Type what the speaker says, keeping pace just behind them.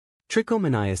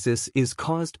Trichomoniasis is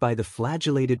caused by the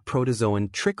flagellated protozoan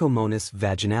Trichomonas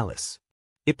vaginalis.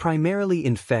 It primarily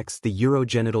infects the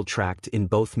urogenital tract in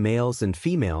both males and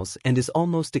females and is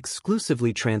almost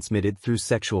exclusively transmitted through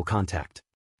sexual contact.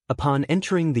 Upon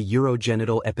entering the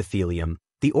urogenital epithelium,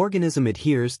 the organism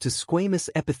adheres to squamous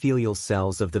epithelial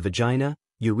cells of the vagina,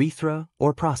 urethra,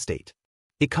 or prostate.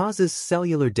 It causes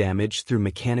cellular damage through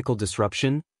mechanical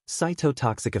disruption,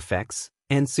 cytotoxic effects,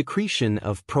 and secretion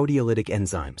of proteolytic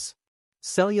enzymes.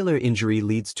 Cellular injury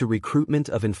leads to recruitment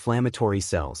of inflammatory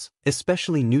cells,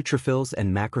 especially neutrophils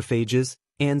and macrophages,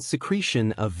 and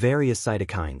secretion of various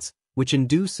cytokines, which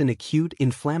induce an acute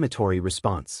inflammatory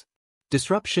response.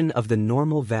 Disruption of the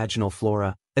normal vaginal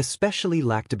flora, especially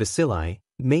lactobacilli,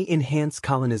 may enhance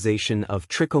colonization of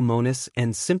Trichomonas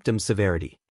and symptom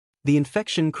severity. The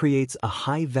infection creates a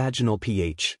high vaginal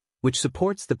pH, which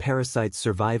supports the parasite's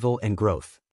survival and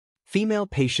growth. Female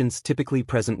patients typically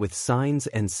present with signs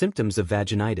and symptoms of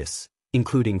vaginitis,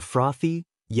 including frothy,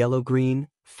 yellow-green,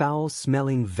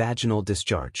 foul-smelling vaginal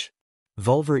discharge.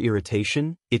 Vulvar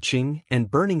irritation, itching, and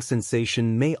burning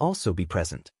sensation may also be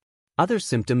present. Other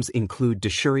symptoms include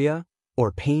dysuria,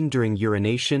 or pain during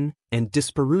urination, and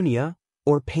dyspareunia,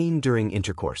 or pain during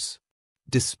intercourse.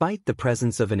 Despite the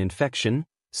presence of an infection,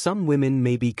 some women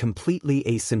may be completely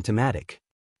asymptomatic.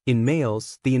 In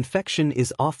males, the infection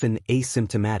is often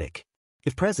asymptomatic.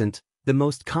 If present, the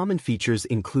most common features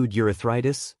include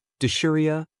urethritis,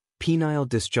 dysuria, penile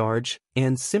discharge,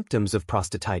 and symptoms of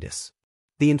prostatitis.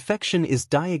 The infection is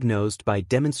diagnosed by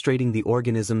demonstrating the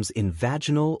organisms in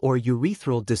vaginal or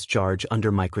urethral discharge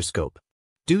under microscope.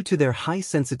 Due to their high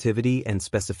sensitivity and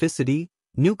specificity,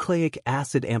 nucleic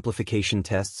acid amplification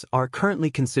tests are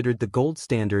currently considered the gold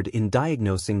standard in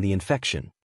diagnosing the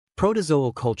infection.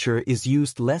 Protozoal culture is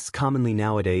used less commonly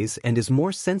nowadays and is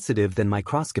more sensitive than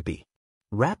microscopy.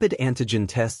 Rapid antigen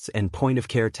tests and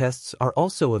point-of-care tests are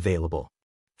also available.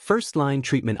 First-line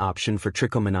treatment option for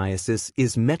trichomoniasis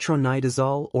is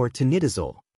metronidazole or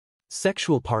tinidazole.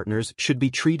 Sexual partners should be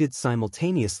treated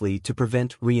simultaneously to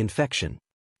prevent reinfection.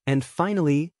 And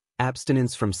finally,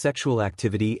 abstinence from sexual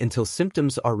activity until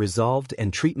symptoms are resolved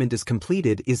and treatment is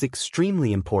completed is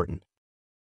extremely important.